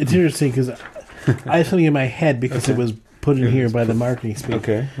 it's interesting because I have something in my head because it was put in here by the marketing speaker.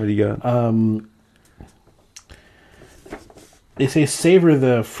 Okay, what do you got? They say savor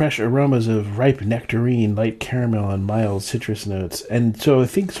the fresh aromas of ripe nectarine, light caramel, and mild citrus notes. And so I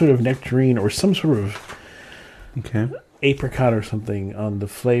think sort of nectarine or some sort of Okay. apricot or something on the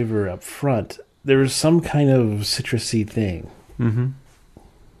flavor up front. There's some kind of citrusy thing.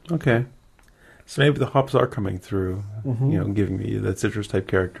 Okay. So maybe the hops are coming through, giving me that citrus type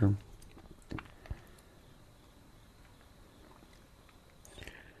character.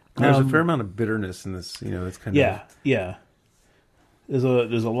 There's a fair amount of bitterness in this, it's kind of... Yeah. There's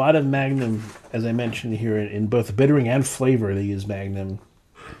a lot of Magnum, as I mentioned here, in both bittering and flavor. They use Magnum.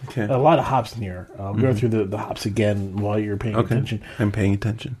 Okay. A lot of hops in here. I'll go through the hops again while you're paying attention. I'm paying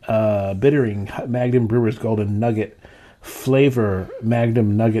attention. Bittering, Magnum Brewer's Golden Nugget. Flavor,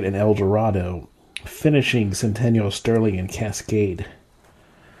 Magnum Nugget and El Dorado. Finishing, Centennial Sterling and Cascade.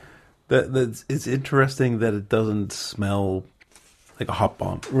 It's interesting that it doesn't smell like a hop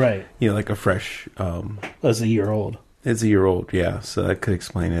bomb. Right. Like a fresh... That's a year old. It's a year old, yeah, so that could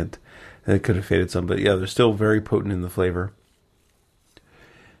explain it. It could have faded some, but yeah, they're still very potent in the flavor.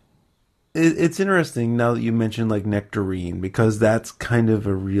 It's interesting now that you mentioned like nectarine, because that's kind of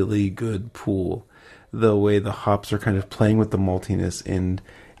a really good pool. The way the hops are kind of playing with the maltiness, and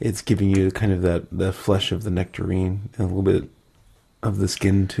it's giving you kind of the flesh of the nectarine and a little bit of the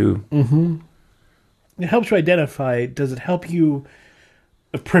skin too. Mm-hmm. It helps you identify. Does it help you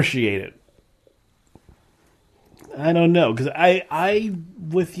appreciate it? I don't know, because I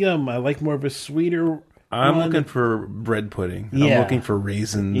with Yum, I like more of a sweeter. I'm looking for bread pudding. Yeah. I'm looking for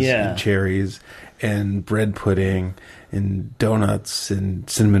raisins and cherries and bread pudding and donuts and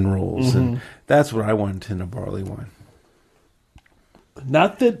cinnamon rolls. And that's what I want in a barley wine.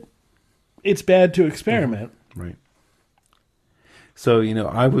 Not that it's bad to experiment. Right. So,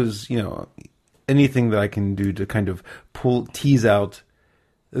 I was, anything that I can do to kind of tease out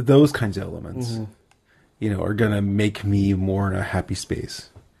those kinds of elements, are going to make me more in a happy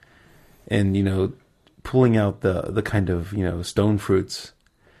space. And, pulling out the kind of, stone fruits,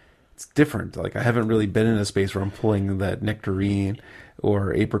 it's different. Like, I haven't really been in a space where I'm pulling that nectarine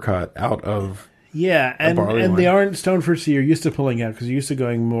or apricot out of and they aren't stone fruits that you're used to pulling out, because you're used to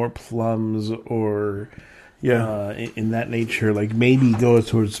going more plums or in that nature. Like, maybe go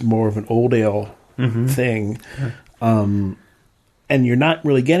towards more of an old ale thing. And you're not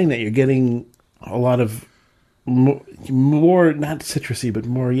really getting that. You're getting a lot of more not citrusy, but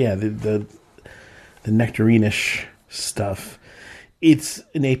more, the nectarine-ish stuff. It's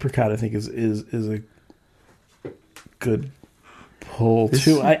an apricot, I think, is a good pull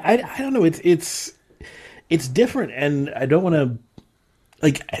too. I don't know. It's different, and I don't want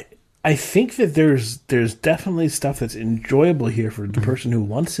to I think that there's definitely stuff that's enjoyable here for the person who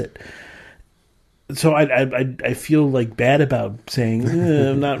wants it. So I feel like bad about saying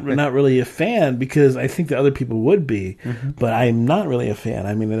I'm not really a fan, because I think that other people would be, but I'm not really a fan.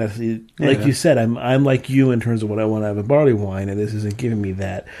 I mean, that's, like you said, I'm like you in terms of what I want out of a barley wine, and this isn't giving me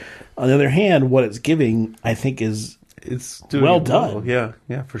that. On the other hand, what it's giving, I think, is doing well done.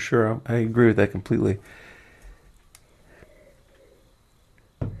 Yeah, for sure. I agree with that completely.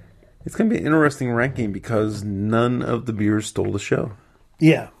 It's going to be an interesting ranking, because none of the beers stole the show.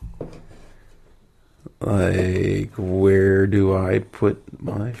 Yeah. Like, where do I put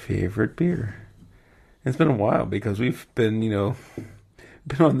my favorite beer? It's been a while, because we've been,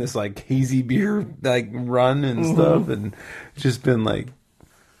 been on this like hazy beer like run and stuff, and just been like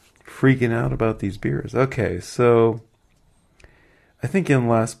freaking out about these beers. Okay, so I think in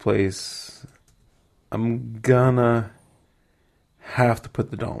last place, I'm gonna have to put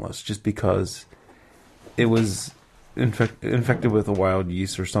the Dauntless, just because it was infected with a wild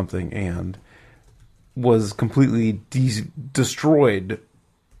yeast or something, and was completely destroyed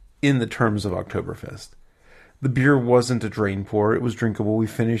in the terms of Oktoberfest. The beer wasn't a drain pour. It was drinkable. We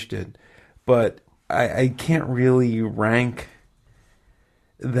finished it. But I can't really rank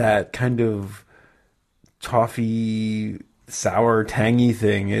that kind of toffee, sour, tangy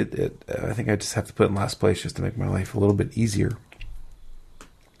thing. I think I just have to put it in last place, just to make my life a little bit easier.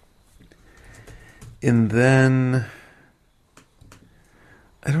 And then,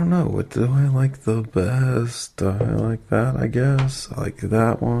 I don't know, what do I like the best? I like that, I guess. I like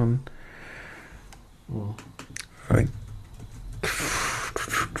that one. I'm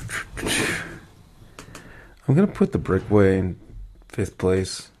going to put the Brickway in 5th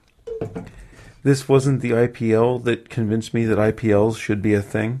place. This wasn't the IPL that convinced me that IPLs should be a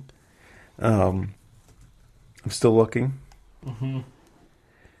thing. I'm still looking.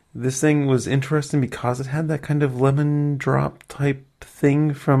 This thing was interesting because it had that kind of lemon drop type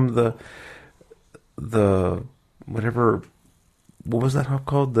thing from the whatever, what was that hop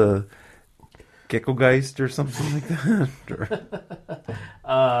called? The Geckogeist or something like that.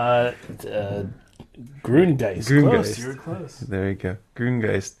 Grungeist. Grungeist. Close. You were close. There you go.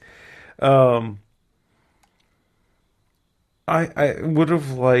 Grungeist. I would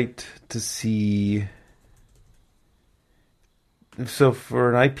have liked to see. So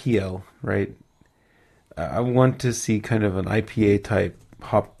for an IPL, right? I want to see kind of an IPA type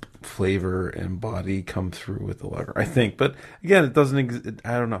hop flavor and body come through with the lager, I think. But again, it doesn't.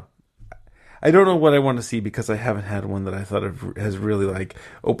 I don't know. I don't know what I want to see because I haven't had one that I thought has really like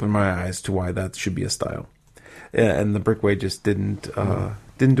opened my eyes to why that should be a style. And the Brickway just didn't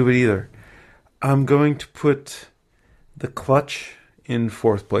do it either. I'm going to put the Clutch in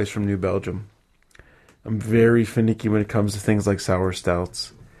fourth place from New Belgium. I'm very finicky when it comes to things like sour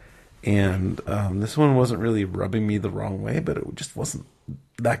stouts. And this one wasn't really rubbing me the wrong way, but it just wasn't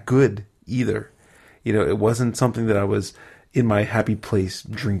that good either. You know, it wasn't something that I was in my happy place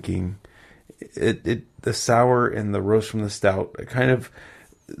drinking. The sour and the roast from the stout,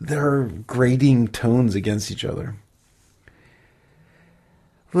 they're grading tones against each other.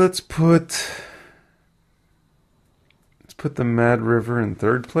 Let's put the Mad River in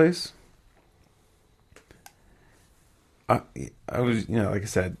third place. I was, like I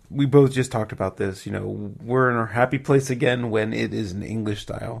said, we both just talked about this. We're in our happy place again when it is an English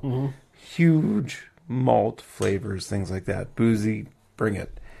style. Mm-hmm. Huge malt flavors, things like that. Boozy, bring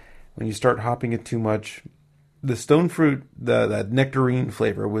it. When you start hopping it too much, the stone fruit, that nectarine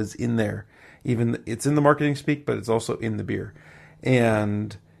flavor was in there. Even it's in the marketing speak, but it's also in the beer.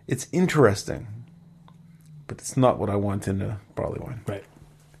 And it's interesting, but it's not what I want in a barley wine. Right.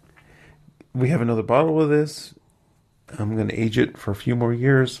 We have another bottle of this. I'm going to age it for a few more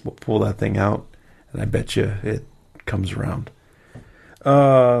years. We'll pull that thing out, and I bet you it comes around.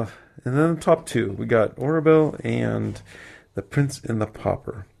 And then the top two, we got Orabel and the Prince and the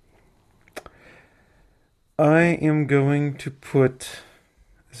Pauper. I am going to put...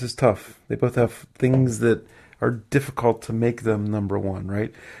 This is tough. They both have things that are difficult to make them number one,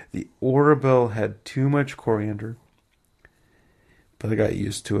 right? The Orabel had too much coriander, but I got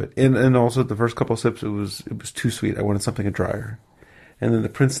used to it. And also the first couple of sips, it was too sweet. I wanted something drier. And then the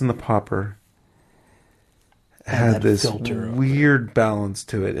Prince and the Pauper had this weird balance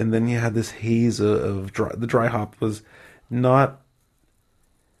to it. And then you had this haze of dry. The dry hop was not...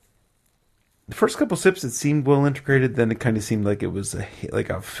 The first couple of sips, it seemed well integrated. Then it kind of seemed like it was like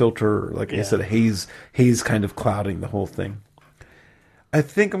a filter, I said, a haze kind of clouding the whole thing. I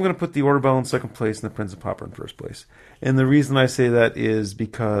think I'm going to put the Orabel in second place and the Prince and Pauper in first place. And the reason I say that is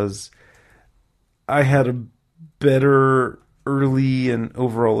because I had a better early and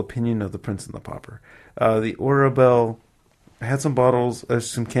overall opinion of the Prince and the Pauper. The Orabel, I had some bottles,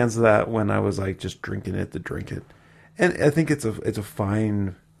 some cans of that when I was like just drinking it to drink it. And I think it's a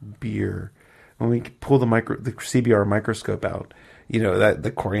fine beer. When we pull the CBR microscope out, that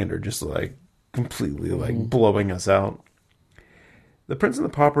the coriander just like completely like blowing us out. The Prince and the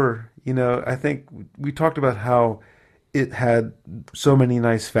Pauper, I think we talked about how it had so many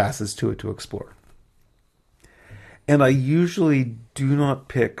nice facets to it to explore. And I usually do not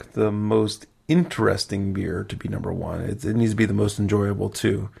pick the most interesting beer to be number one. It needs to be the most enjoyable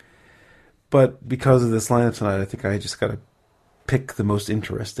too. But because of this lineup tonight, I think I just got to pick the most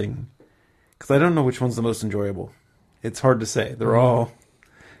interesting. Because I don't know which one's the most enjoyable. It's hard to say. They're all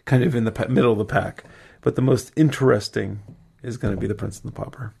kind of in the middle of the pack. But the most interesting is going to be the Prince and the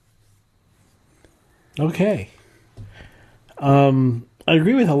Pauper. Okay. I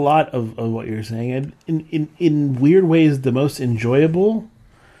agree with a lot of what you're saying. In weird ways, the most enjoyable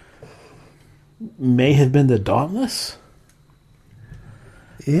may have been the Dauntless.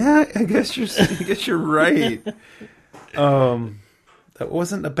 Yeah, I guess you're right. That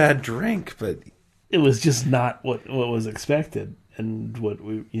wasn't a bad drink, but it was just not what was expected and what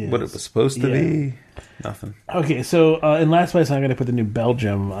it was supposed to be. Nothing. Okay, so in last place, I'm going to put the New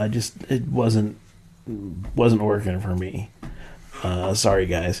Belgium. It wasn't working for me. Sorry,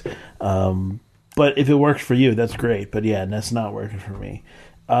 guys. But if it works for you, that's great. But yeah, that's not working for me.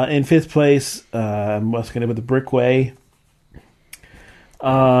 In fifth place, I'm also going to put the Brickway.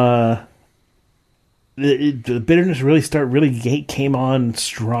 The bitterness really came on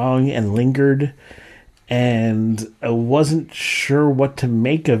strong and lingered, and I wasn't sure what to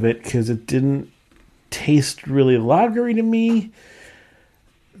make of it because it didn't taste really lagery to me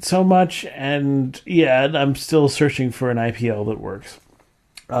so much, and yeah, I'm still searching for an IPL that works.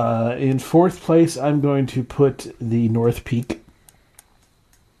 In fourth place, I'm going to put the North Peak,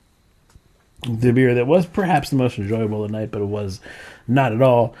 the beer that was perhaps the most enjoyable of the night, but it was not at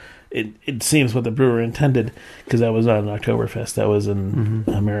all. it seems what the brewer intended, because that was on Oktoberfest. That was an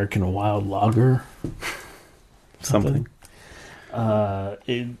American Wild Lager. Something.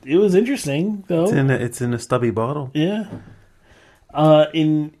 It was interesting though. It's in a stubby bottle. Yeah.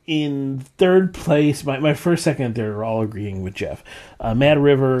 In third place, my first, second, and third are all agreeing with Jeff. Mad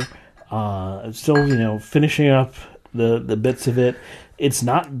River, still finishing up the bits of it. It's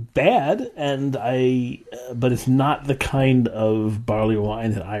not bad, but it's not the kind of barley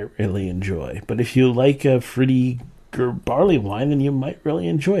wine that I really enjoy. But if you like a fruity barley wine, then you might really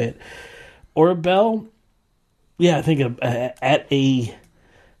enjoy it. Orabelle, yeah, I think at a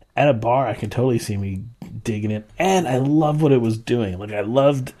bar, I can totally see me digging it, and I love what it was doing. Like, I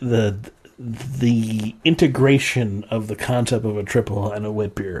loved the integration of the concept of a triple and a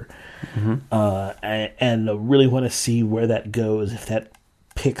wit beer, and I really want to see where that goes, if that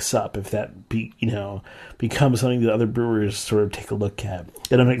picks up, if that becomes something that other brewers sort of take a look at.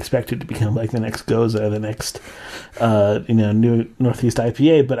 I don't expect it to become like the next Goza, the next new Northeast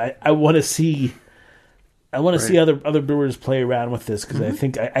IPA, but I want to see. I want to see other brewers play around with this, because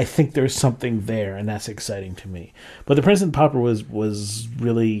I think there's something there, and that's exciting to me. But the Princeton Popper was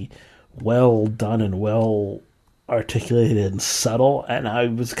really well done and well articulated and subtle, and I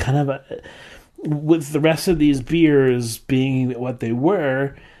was kind of with the rest of these beers being what they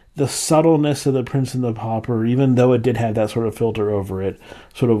were, the subtleness of the Princeton Popper, even though it did have that sort of filter over it,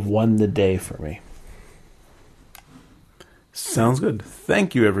 sort of won the day for me. Sounds good.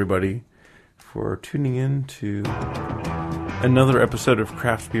 Thank you, everybody, for tuning in to another episode of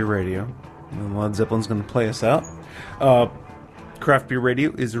Craft Beer Radio. And Led Zeppelin's going to play us out. Craft Beer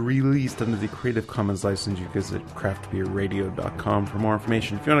Radio is released under the Creative Commons license. You can visit craftbeerradio.com for more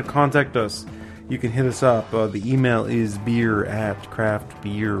information. If you want to contact us, you can hit us up. The email is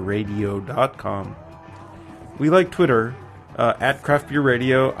beer@craftbeerradio.com. We like Twitter, at Craft Beer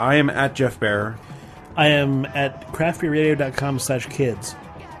Radio. I am at Jeff Bear. I am at craftbeerradio.com/kids.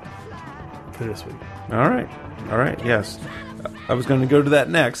 For this week. All right, yes. I was going to go to that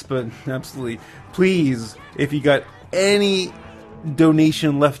next, but absolutely. Please, if you got any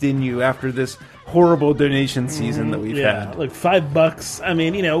donation left in you after this horrible donation season that we've had. Like $5. I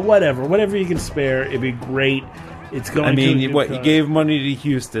mean, whatever you can spare, it'd be great. It's going. I mean, you gave money to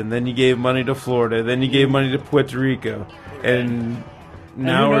Houston, then you gave money to Florida, then you gave money to Puerto Rico, and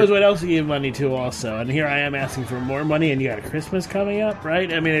now who knows what else you gave money to also. And here I am asking for more money, and you got a Christmas coming up,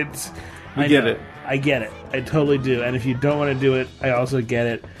 right? I mean, it's. I get it. I get it. I totally do. And if you don't want to do it, I also get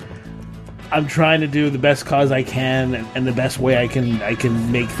it. I'm trying to do the best cause I can, and the best way I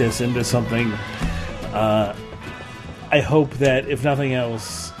can make this into something. I hope that, if nothing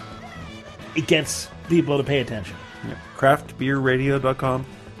else, it gets people to pay attention. Yeah.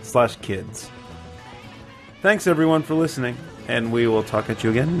 craftbeerradio.com/kids. Thanks, everyone, for listening, and we will talk at you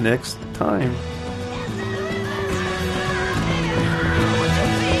again next time.